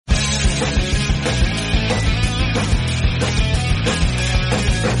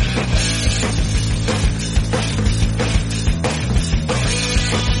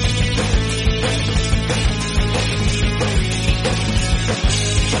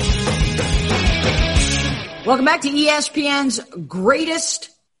Welcome back to ESPN's greatest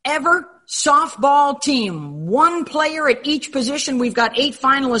ever softball team. One player at each position. We've got 8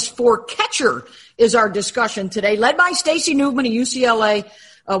 finalists for catcher is our discussion today, led by Stacey Nuveman of UCLA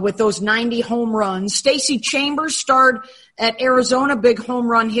with those 90 home runs. Stacey Chambers starred at Arizona, big home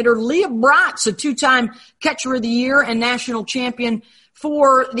run hitter. Leah Bratz, a 2-time catcher of the year and national champion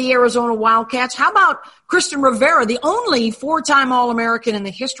for the Arizona Wildcats. How about Kristen Rivera, the only 4-time All-American in the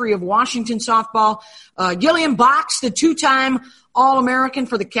history of Washington softball? Gillian Box, the 2-time All-American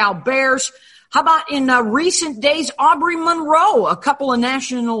for the Cal Bears. How about in recent days, Aubrey Monroe, a couple of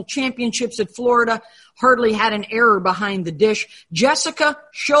national championships at Florida, hardly had an error behind the dish. Jessica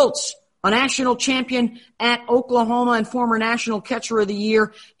Schultz, a national champion at Oklahoma and former national catcher of the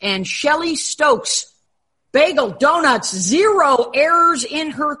year. And Shelly Stokes, bagel, donuts, 0 errors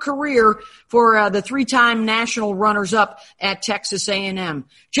in her career for the 3-time national runners-up at Texas A&M.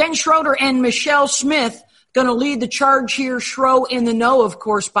 Jen Schroeder and Michelle Smith going to lead the charge here. Schro in the know, of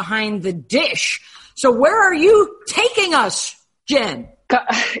course, behind the dish. So where are you taking us, Jen?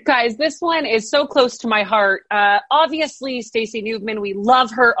 Guys, this one is so close to my heart. Obviously, Stacey Nuveman, we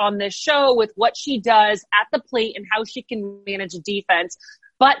love her on this show with what she does at the plate and how she can manage a defense.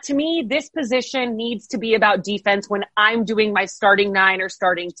 But to me, this position needs to be about defense when I'm doing my starting 9 or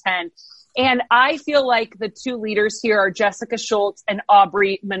starting 10. And I feel like the 2 leaders here are Jessica Schultz and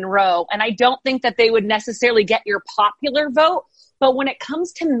Aubrey Monroe. And I don't think that they would necessarily get your popular vote. But when it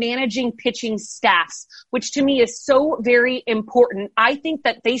comes to managing pitching staffs, which to me is so very important, I think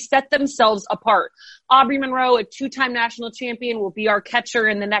that they set themselves apart. Aubrey Monroe, a 2-time national champion, will be our catcher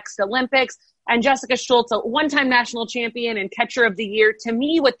in the next Olympics. And Jessica Schultz, a 1-time national champion and catcher of the year. To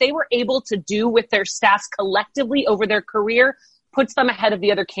me, what they were able to do with their staffs collectively over their career puts them ahead of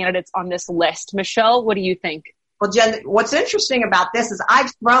the other candidates on this list. Michelle, what do you think? Well, Jen, what's interesting about this is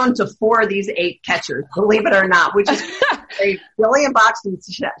I've thrown to 4 of these 8 catchers, believe it or not, which is Gillian Box and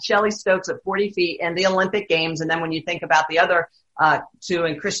Shelly Stokes at 40 feet in the Olympic Games. And then when you think about the other 2,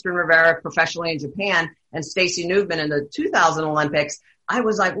 and Kristen Rivera professionally in Japan and Stacey Nuveman in the 2000 Olympics, I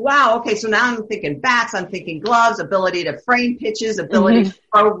was like, wow, okay, so now I'm thinking bats, I'm thinking gloves, ability to frame pitches, ability to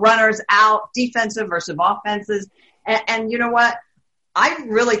throw runners out, defensive versus offenses. And you know what? I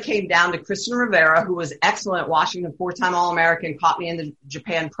really came down to Kristen Rivera, who was excellent at Washington, 4-time All-American, caught me in the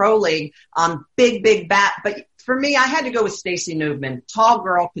Japan Pro League, big bat. But for me, I had to go with Stacey Nuveman. Tall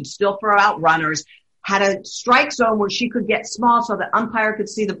girl, could still throw out runners, had a strike zone where she could get small so the umpire could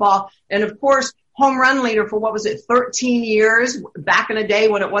see the ball. And of course, home run leader for 13 years back in the day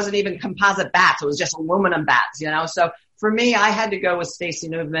when it wasn't even composite bats. It was just aluminum bats, So for me, I had to go with Stacey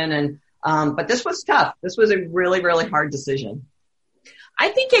Nuveman. But this was tough. This was a really, really hard decision. I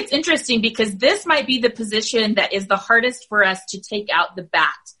think it's interesting because this might be the position that is the hardest for us to take out the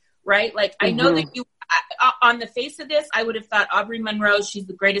bat, right? Like, I know that on the face of this, I would have thought Aubrey Monroe, she's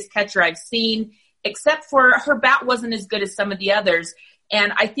the greatest catcher I've seen, except for her bat wasn't as good as some of the others.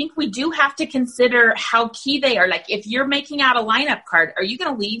 And I think we do have to consider how key they are. Like, if you're making out a lineup card, are you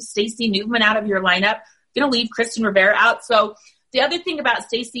going to leave Stacey Nuveman out of your lineup? You're going to leave Kristen Rivera out? So the other thing about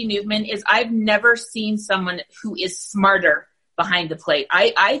Stacey Nuveman is I've never seen someone who is smarter behind the plate.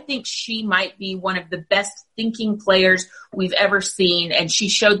 I think she might be one of the best thinking players we've ever seen. And she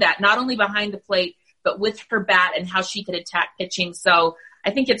showed that not only behind the plate, but with her bat and how she could attack pitching. So I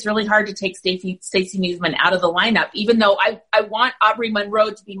think it's really hard to take Stacey Nuveman out of the lineup, even though I want Aubrey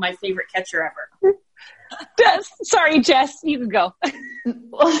Monroe to be my favorite catcher ever. Sorry, Jess, you can go.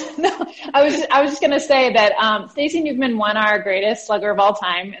 Well, no, I was just going to say that Stacey Nuveman won our greatest slugger of all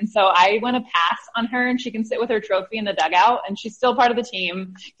time, and so I want to pass on her, and she can sit with her trophy in the dugout, and she's still part of the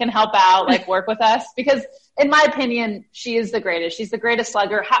team, can help out, work with us, because in my opinion, she is the greatest. She's the greatest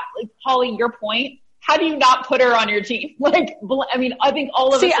slugger. Holly, your point. How do you not put her on your team? I think all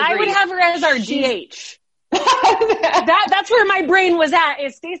of us agree. I would have her as our DH. That's where my brain was at,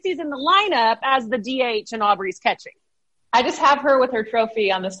 is Stacey's in the lineup as the DH and Aubrey's catching. I just have her with her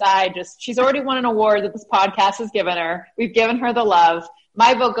trophy on the side. She's already won an award that this podcast has given her. We've given her the love.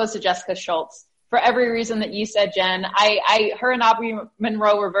 My vote goes to Jessica Schultz for every reason that you said, Jen. Her and Aubrey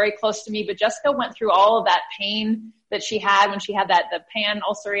Monroe were very close to me, but Jessica went through all of that pain that she had when she had the pan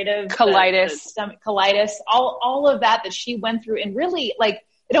ulcerative colitis, the stomach colitis, all of that she went through, and really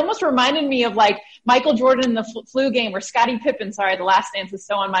it almost reminded me of Michael Jordan in the flu game, or Scottie Pippen. Sorry, The Last Dance is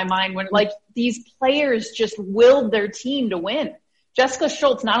so on my mind, when these players just willed their team to win. Jessica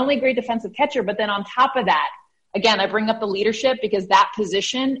Schultz, not only a great defensive catcher, but then on top of that, again, I bring up the leadership because that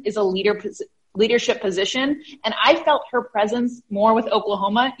position is a leadership position. And I felt her presence more with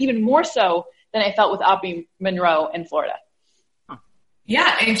Oklahoma, even more so than I felt with Aubrey Monroe in Florida.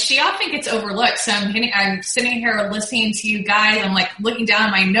 Yeah, and she often gets overlooked. So I'm sitting here listening to you guys. I'm like looking down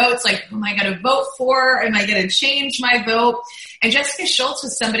at my notes, like, who am I going to vote for? Am I going to change my vote? And Jessica Schultz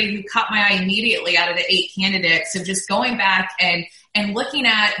was somebody who caught my eye immediately out of the 8 candidates of just going back and looking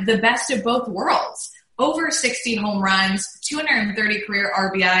at the best of both worlds. Over 60 home runs, 230 career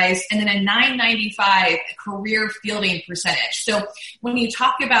RBIs, and then a 995 career fielding percentage. So when you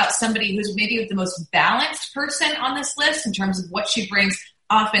talk about somebody who's maybe the most balanced person on this list in terms of what she brings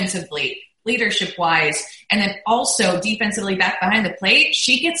offensively, leadership-wise, and then also defensively back behind the plate,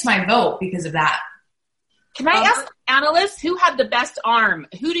 she gets my vote because of that. Can I ask analysts who had the best arm?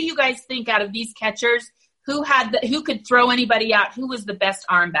 Who do you guys think out of these catchers who could throw anybody out? Who was the best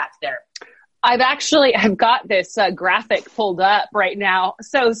arm back there? I've got this graphic pulled up right now.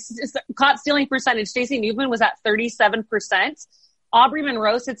 So caught stealing percentage, Stacey Newman was at 37%. Aubrey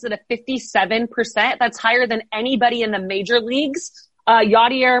Monroe sits at a 57%. That's higher than anybody in the major leagues.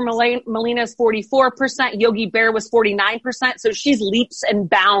 Yadier Molina is 44%. Yogi Berra was 49%. So she's leaps and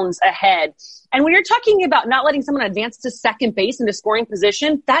bounds ahead. And when you're talking about not letting someone advance to second base in the scoring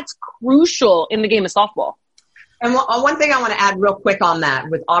position, that's crucial in the game of softball. And one thing I want to add real quick on that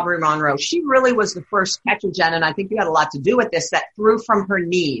with Aubrey Monroe, she really was the first catcher, Jen, and I think you had a lot to do with this, that threw from her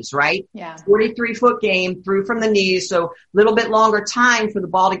knees, right? Yeah. 43-foot game, threw from the knees, so a little bit longer time for the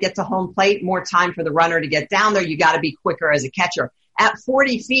ball to get to home plate, more time for the runner to get down there. You got to be quicker as a catcher. At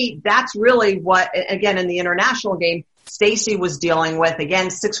 40 feet, that's really what, again, in the international game, Stacey was dealing with. Again,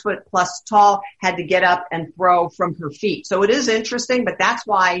 6 foot plus tall, had to get up and throw from her feet. So it is interesting, but that's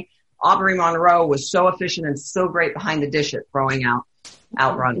why Aubrey Monroe was so efficient and so great behind the dish at throwing out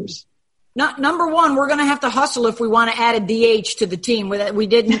runners. Number one, we're going to have to hustle if we want to add a DH to the team. We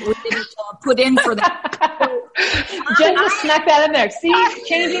didn't put in for that. Jen just snuck that in there. See,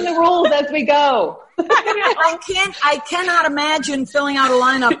 changing the rules as we go. I cannot imagine filling out a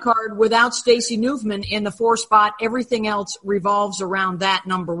lineup card without Stacey Newman in the 4 spot. Everything else revolves around that,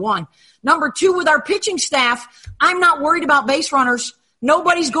 number one. Number two, with our pitching staff, I'm not worried about base runners.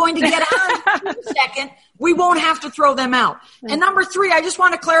 Nobody's going to get on in a second. We won't have to throw them out. And number three, I just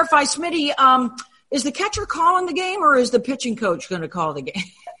want to clarify, Smitty, is the catcher calling the game or is the pitching coach going to call the game?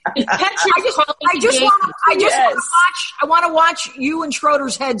 I want to watch you and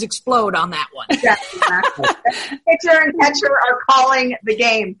Schroeder's heads explode on that one. Yeah, exactly. Pitcher and catcher are calling the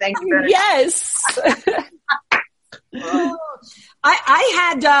game. Thank you very much. Yes.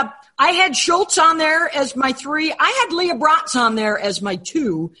 I had Schultz on there as my 3. I had Leah Bratz on there as my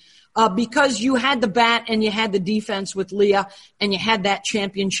 2, because you had the bat and you had the defense with Leah and you had that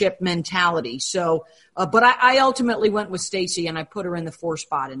championship mentality. So, but I ultimately went with Stacey and I put her in the 4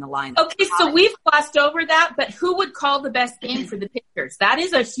 spot in the lineup. Okay, so we've glossed over that, but who would call the best game for the pitchers? That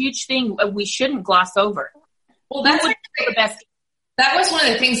is a huge thing we shouldn't gloss over. Well, that's the best. That was one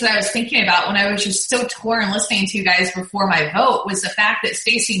of the things that I was thinking about when I was just so torn listening to you guys before my vote, was the fact that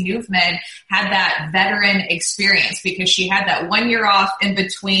Stacey Newman had that veteran experience because she had that 1 year off in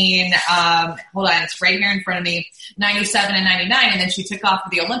between, hold on, it's right here in front of me, 97 and 99, and then she took off for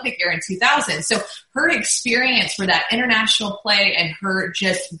the Olympic year in 2000. So her experience for that international play and her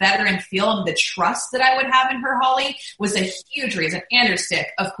just veteran feel and the trust that I would have in her, Holly, was a huge reason. Anderstick,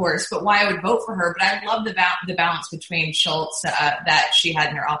 of course, but why I would vote for her. But I love the balance between Schultz that she had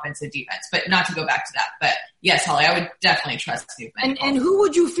in her offensive defense. But not to go back to that. But yes, Holly, I would definitely trust Newman. And who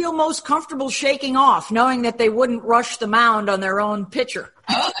would you feel most comfortable shaking off, knowing that they wouldn't rush the mound on their own pitcher?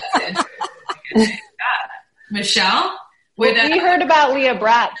 Oh, that's interesting. Michelle? We heard about Leah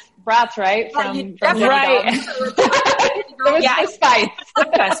Bratz, right? From right. There was a fight.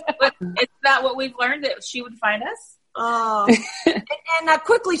 Is that what we've learned, that she would find us? And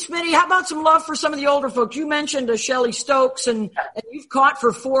quickly, Smitty, how about some love for some of the older folks? You mentioned Shelly Stokes, and you've caught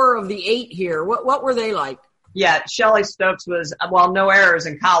for 4 of the 8 here. What were they like? Yeah, Shelly Stokes was, no errors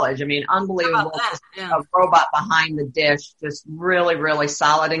in college. I mean, unbelievable. Yeah. A robot behind the dish, just really, really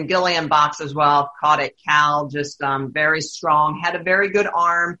solid. And Gillian Box as well, caught at Cal, just very strong, had a very good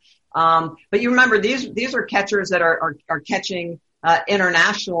arm. But you remember, these are catchers that are catching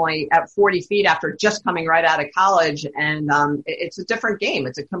internationally at 40 feet after just coming right out of college. And it's a different game.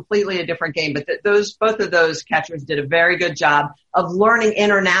 It's a completely different game. But both of those catchers did a very good job of learning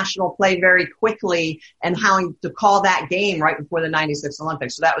international play very quickly and how to call that game right before the 96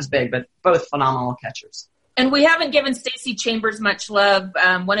 Olympics. So that was big, but both phenomenal catchers. And we haven't given Stacey Chambers much love.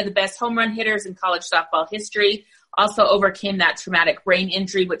 One of the best home run hitters in college softball history. Also overcame that traumatic brain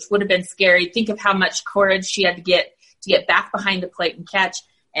injury, which would have been scary. Think of how much courage she had to get back behind the plate and catch.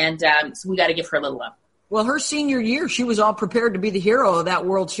 And so we got to give her a little love. Well, her senior year, she was all prepared to be the hero of that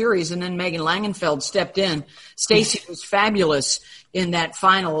World Series, and then Megan Langenfeld stepped in. Stacey was fabulous in that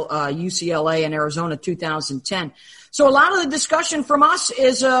final UCLA and Arizona 2010. So a lot of the discussion from us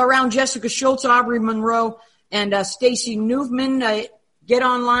is around Jessica Schultz, Aubrey Monroe, and Stacey Nuveman. Get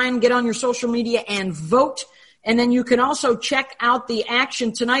online, get on your social media, and vote. And then you can also check out the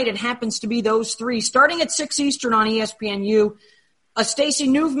action tonight. It happens to be those three. Starting at 6 Eastern on ESPNU, a Stacey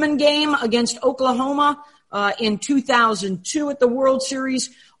Nuveman game against Oklahoma in 2002 at the World Series.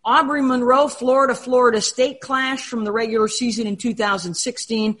 Aubrey Monroe, Florida State clash from the regular season in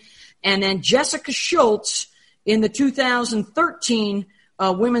 2016. And then Jessica Schultz in the 2013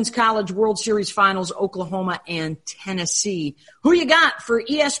 Women's College World Series Finals, Oklahoma and Tennessee. Who you got for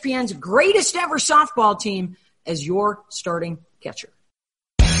ESPN's greatest ever softball team as your starting catcher?